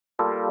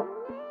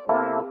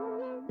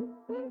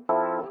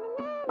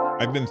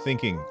I've been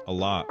thinking a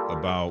lot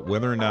about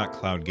whether or not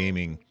cloud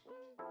gaming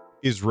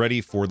is ready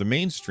for the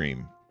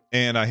mainstream.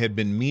 And I had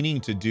been meaning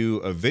to do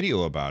a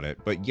video about it,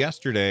 but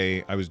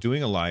yesterday I was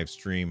doing a live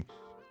stream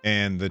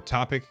and the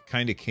topic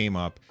kind of came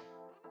up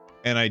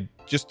and I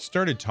just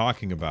started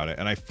talking about it.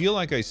 And I feel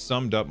like I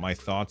summed up my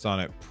thoughts on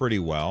it pretty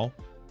well.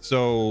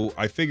 So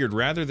I figured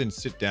rather than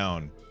sit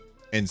down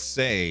and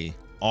say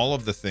all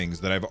of the things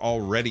that I've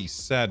already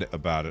said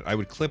about it, I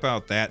would clip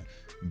out that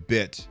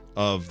bit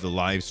of the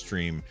live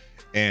stream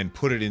and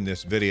put it in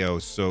this video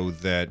so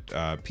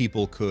that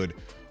people could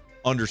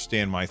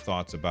understand my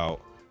thoughts about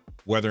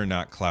whether or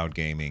not cloud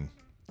gaming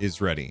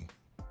is ready.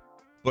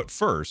 But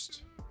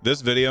first,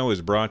 this video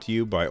is brought to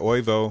you by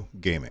Oivo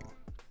Gaming.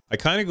 I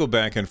kind of go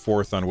back and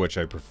forth on which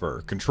I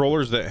prefer.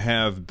 Controllers that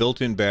have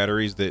built-in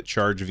batteries that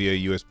charge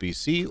via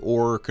USB-C,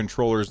 or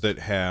controllers that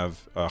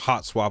have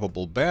hot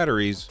swappable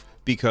batteries,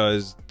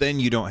 because then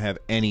you don't have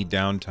any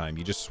downtime.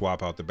 You just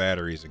swap out the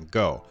batteries and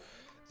go.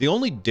 The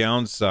only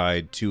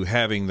downside to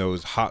having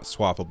those hot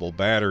swappable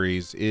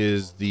batteries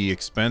is the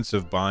expense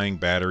of buying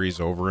batteries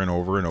over and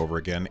over and over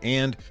again,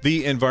 and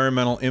the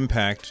environmental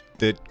impact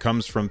that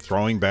comes from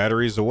throwing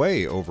batteries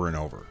away over and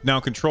over.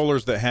 Now,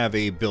 controllers that have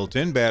a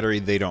built-in battery,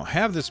 they don't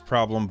have this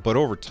problem, but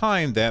over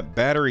time that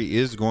battery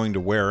is going to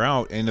wear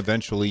out and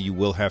eventually you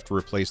will have to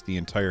replace the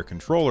entire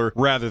controller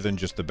rather than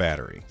just the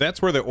battery.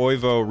 That's where the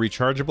Oivo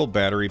rechargeable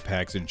battery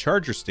packs and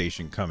charger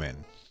station come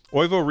in.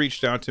 Oivo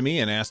reached out to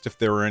me and asked if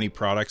there were any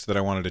products that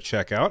I wanted to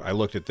check out. I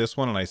looked at this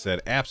one and I said,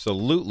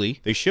 absolutely.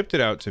 They shipped it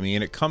out to me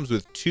and it comes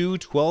with two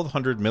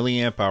 1200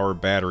 milliamp hour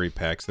battery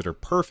packs that are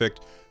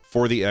perfect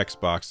for the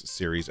Xbox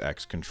Series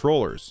X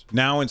controllers.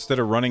 Now, instead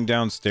of running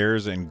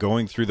downstairs and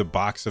going through the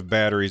box of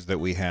batteries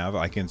that we have,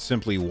 I can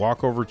simply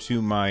walk over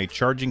to my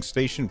charging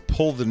station,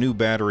 pull the new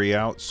battery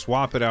out,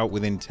 swap it out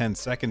within 10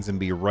 seconds and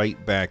be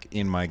right back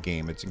in my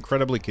game. It's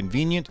incredibly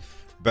convenient,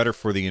 better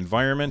for the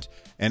environment,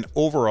 and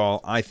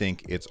overall I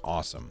think it's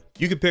awesome.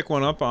 You can pick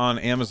one up on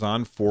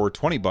Amazon for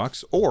 20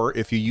 bucks, or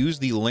if you use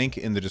the link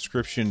in the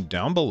description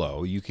down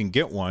below, you can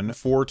get one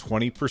for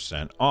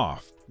 20%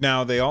 off.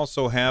 Now, they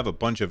also have a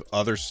bunch of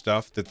other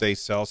stuff that they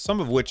sell, some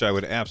of which I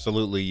would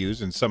absolutely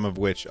use and some of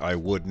which I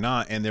would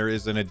not, and there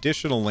is an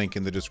additional link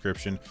in the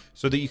description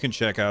so that you can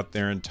check out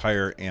their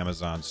entire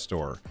Amazon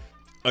store.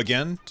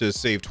 Again, to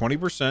save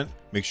 20%,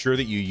 make sure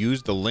that you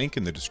use the link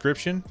in the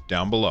description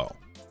down below.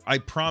 I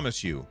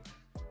promise you,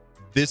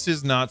 this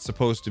is not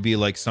supposed to be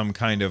like some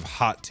kind of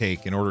hot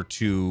take in order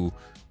to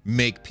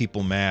make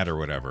people mad or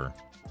whatever.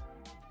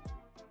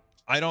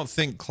 I don't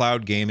think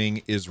cloud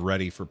gaming is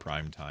ready for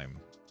prime time.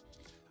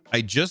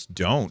 I just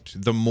don't.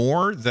 The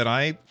more that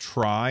I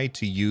try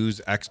to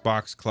use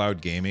Xbox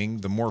cloud gaming,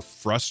 the more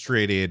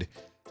frustrated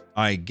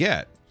I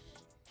get.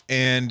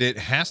 And it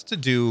has to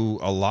do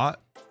a lot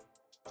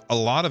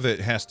of it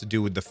has to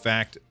do with the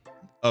fact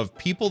of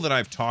people that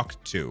I've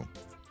talked to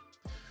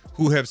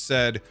who have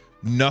said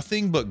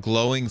nothing but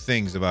glowing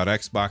things about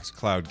Xbox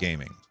cloud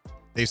gaming.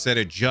 They said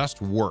it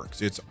just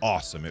works. It's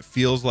awesome. It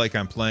feels like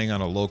I'm playing on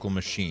a local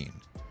machine.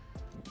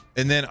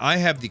 And then I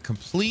have the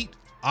complete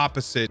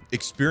opposite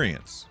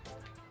experience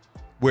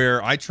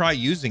where I try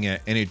using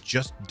it and it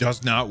just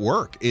does not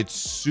work. It's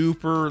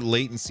super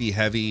latency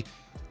heavy.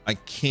 I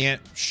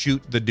can't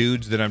shoot the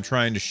dudes that I'm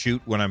trying to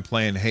shoot when I'm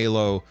playing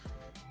Halo,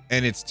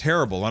 and it's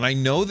terrible. And I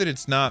know that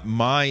it's not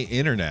my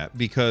internet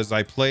because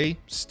I play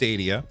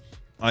Stadia.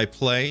 I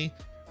play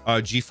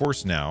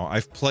GeForce Now.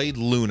 I've played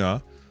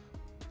Luna.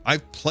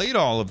 I've played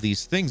all of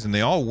these things and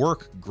they all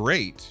work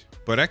great,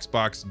 but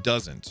Xbox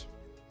doesn't.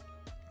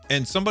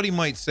 And somebody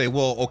might say,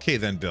 well, okay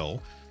then,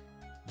 Bill,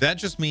 that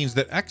just means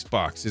that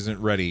Xbox isn't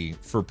ready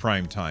for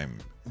prime time.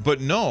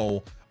 But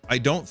no, I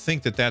don't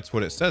think that that's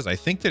what it says. I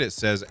think that it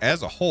says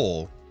as a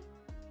whole,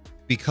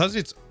 because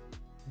it's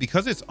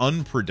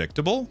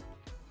unpredictable,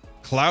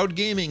 cloud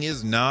gaming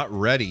is not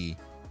ready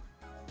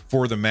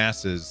for the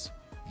masses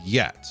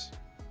yet.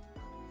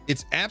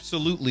 It's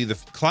absolutely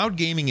cloud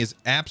gaming is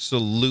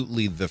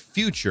absolutely the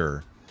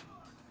future,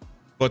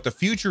 but the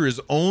future is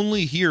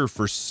only here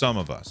for some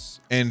of us,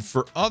 and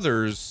for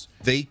others,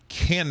 they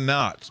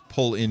cannot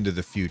pull into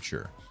the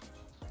future.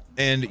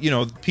 And, you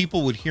know,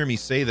 people would hear me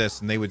say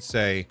this and they would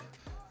say,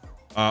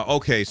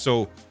 okay,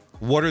 so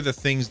what are the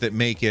things that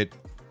make it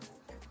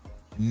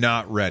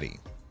not ready?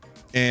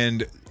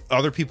 And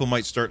other people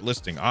might start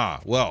listing,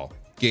 well,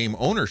 game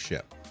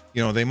ownership.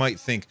 You know, they might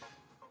think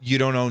you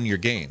don't own your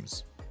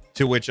games.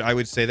 To which I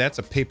would say that's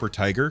a paper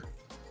tiger.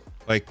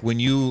 Like, when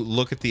you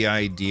look at the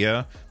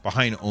idea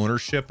behind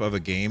ownership of a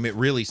game, it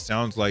really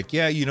sounds like,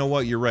 yeah, you know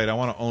what? You're right. I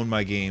want to own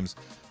my games.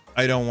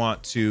 I don't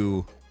want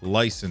to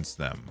license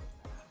them.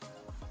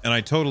 And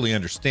I totally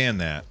understand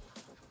that.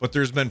 But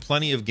there's been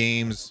plenty of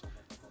games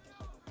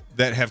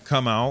that have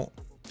come out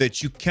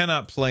that you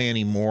cannot play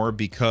anymore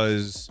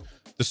because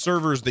the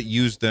servers that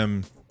used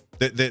them,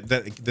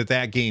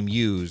 that game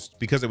used,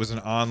 because it was an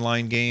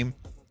online game,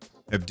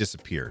 have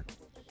disappeared.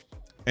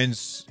 And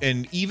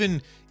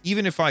even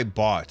if I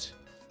bought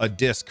a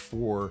disc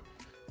for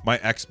my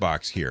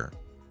Xbox here,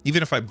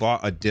 even if I bought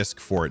a disc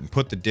for it and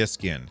put the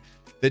disc in,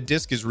 That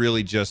disc is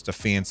really just a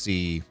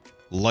fancy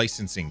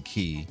licensing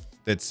key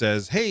that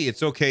says, hey,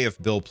 it's okay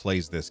if Bill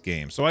plays this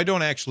game. So I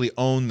don't actually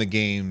own the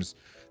games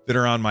that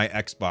are on my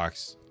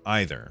Xbox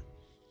either.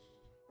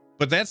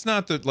 But that's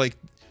not the, like,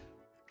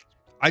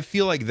 I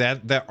feel like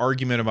that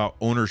argument about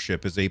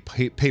ownership is a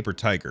paper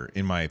tiger,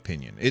 in my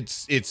opinion. It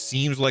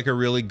seems like a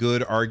really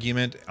good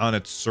argument on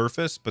its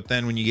surface, but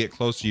then when you get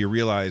closer, you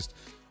realize,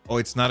 oh,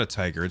 it's not a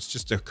tiger. It's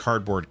just a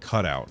cardboard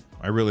cutout.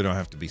 I really don't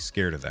have to be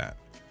scared of that.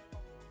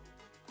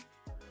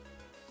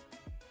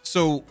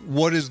 So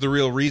what is the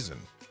real reason?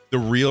 The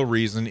real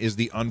reason is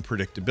the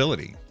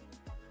unpredictability.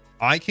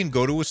 I can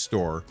go to a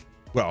store.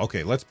 Well,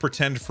 okay, let's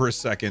pretend for a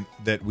second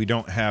that we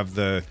don't have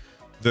the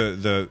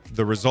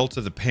results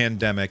of the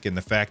pandemic and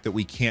the fact that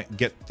we can't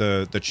get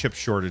the chip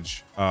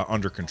shortage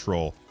under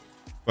control.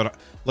 But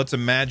let's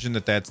imagine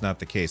that that's not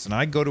the case. And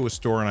I go to a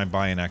store and I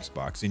buy an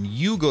Xbox, and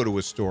you go to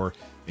a store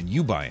and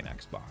you buy an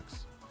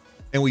Xbox,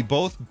 and we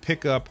both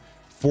pick up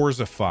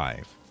Forza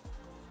 5,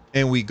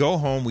 and we go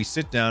home, we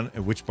sit down,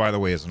 which by the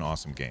way is an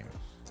awesome game.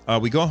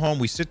 We go home,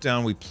 we sit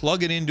down, we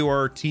plug it into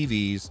our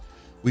TVs,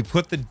 we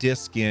put the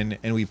disc in,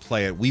 and we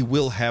play it. We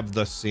will have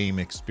the same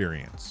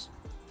experience.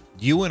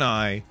 You and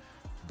I,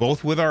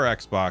 both with our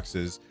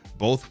Xboxes,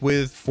 both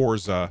with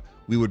Forza,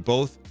 we would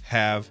both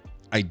have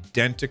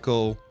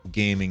identical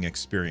gaming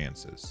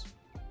experiences.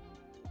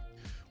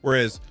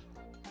 Whereas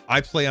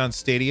I play on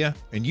Stadia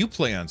and you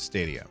play on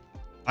Stadia.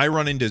 I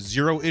run into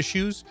zero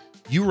issues.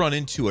 You run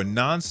into a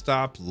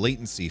nonstop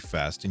latency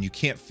fest and you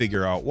can't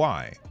figure out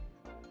why.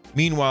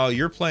 Meanwhile,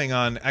 you're playing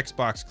on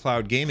Xbox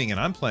Cloud Gaming and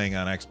I'm playing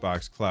on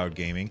Xbox Cloud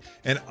Gaming,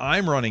 and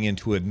I'm running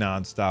into a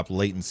nonstop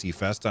latency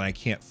fest and I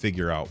can't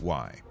figure out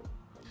why.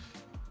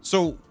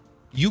 So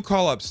you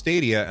call up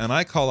Stadia and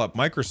I call up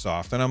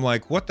Microsoft and I'm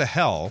like, what the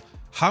hell?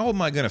 How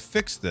am I going to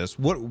fix this?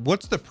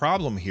 What's the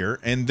problem here?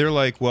 And they're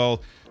like,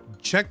 well,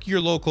 check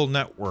your local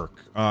network,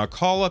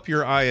 call up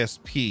your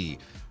ISP.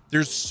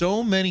 There's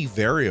so many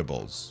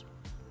variables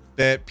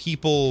that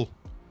people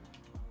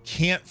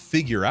can't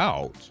figure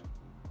out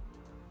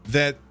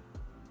that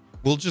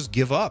we'll just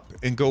give up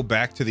and go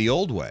back to the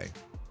old way.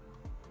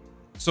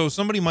 So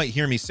somebody might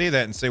hear me say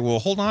that and say, well,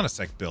 hold on a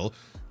sec, Bill.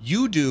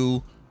 You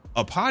do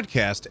a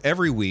podcast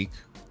every week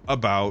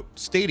about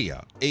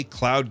Stadia, a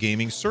cloud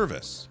gaming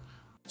service.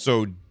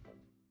 So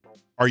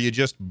are you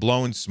just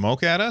blowing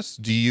smoke at us?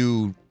 Do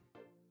you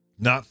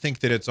not think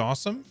that it's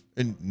awesome?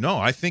 And no,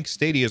 I think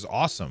Stadia is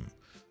awesome.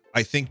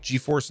 I think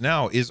GeForce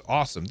Now is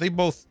awesome. They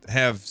both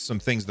have some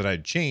things that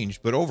I'd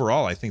change, but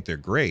overall, I think they're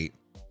great.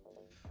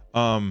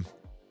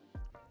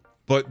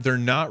 But they're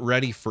not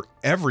ready for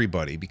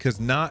everybody because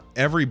not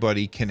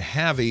everybody can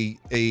have the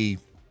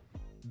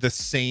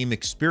same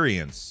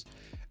experience.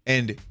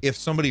 And if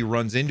somebody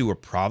runs into a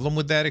problem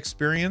with that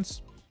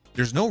experience,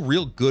 there's no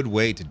real good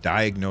way to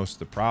diagnose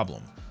the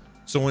problem.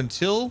 So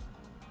until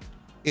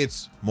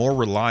it's more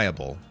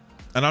reliable,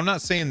 and I'm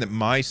not saying that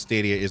my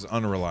Stadia is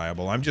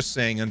unreliable, I'm just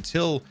saying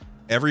until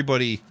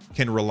everybody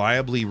can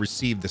reliably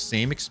receive the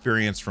same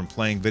experience from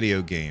playing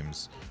video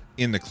games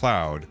in the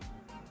cloud,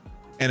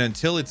 and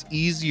until it's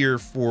easier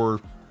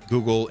for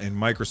Google and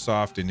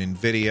Microsoft and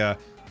Nvidia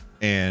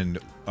and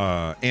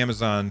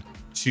Amazon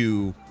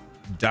to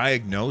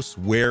diagnose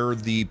where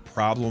the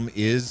problem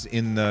is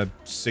in the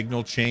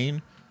signal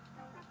chain,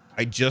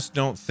 I just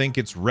don't think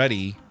it's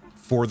ready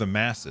for the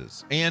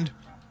masses. And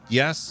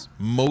yes,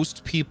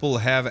 most people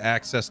have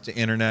access to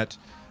internet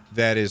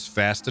that is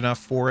fast enough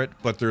for it,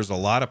 but there's a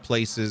lot of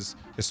places,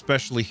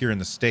 especially here in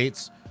the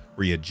States,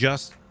 where you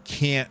just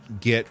can't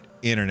get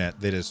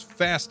internet that is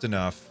fast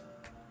enough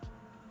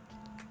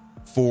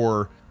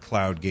for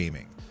cloud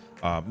gaming.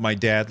 My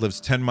dad lives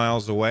 10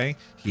 miles away.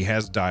 He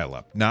has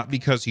dial-up, not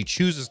because he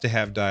chooses to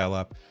have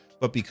dial-up,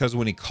 but because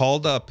when he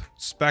called up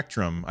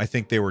Spectrum, I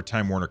think they were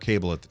Time Warner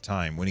Cable at the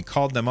time, when he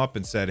called them up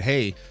and said,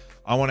 hey,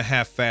 I want to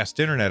have fast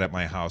internet at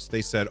my house,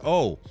 they said,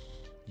 oh,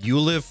 you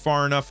live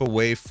far enough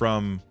away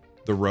from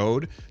the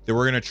road that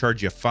we're going to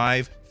charge you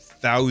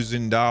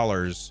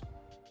 $5,000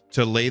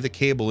 to lay the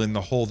cable in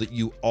the hole that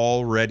you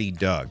already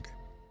dug.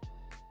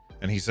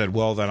 And he said,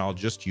 well, then I'll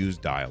just use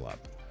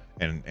dial-up,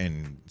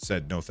 and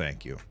said, no,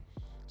 thank you.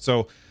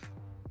 So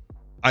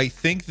I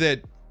think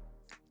that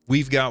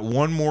we've got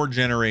one more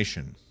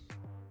generation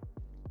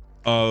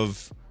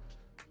of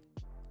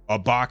a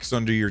box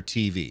under your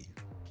TV.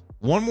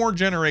 One more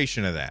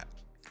generation of that.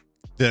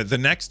 The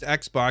next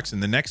Xbox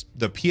and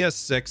the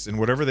PS6 and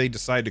whatever they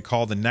decide to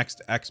call the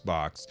next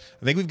Xbox.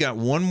 I think we've got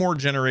one more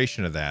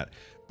generation of that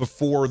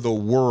before the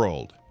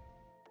world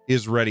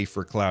is ready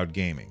for cloud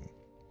gaming.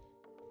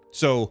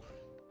 So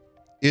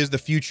is the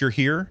future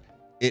here?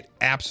 It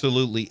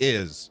absolutely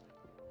is,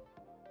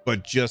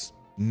 but just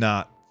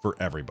not for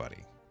everybody.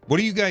 What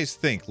do you guys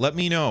think? Let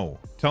me know.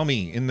 Tell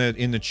me in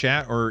the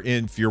chat, or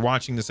if you're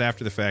watching this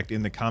after the fact,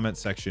 in the comment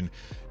section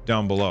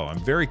down below.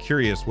 I'm very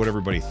curious what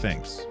everybody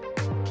thinks.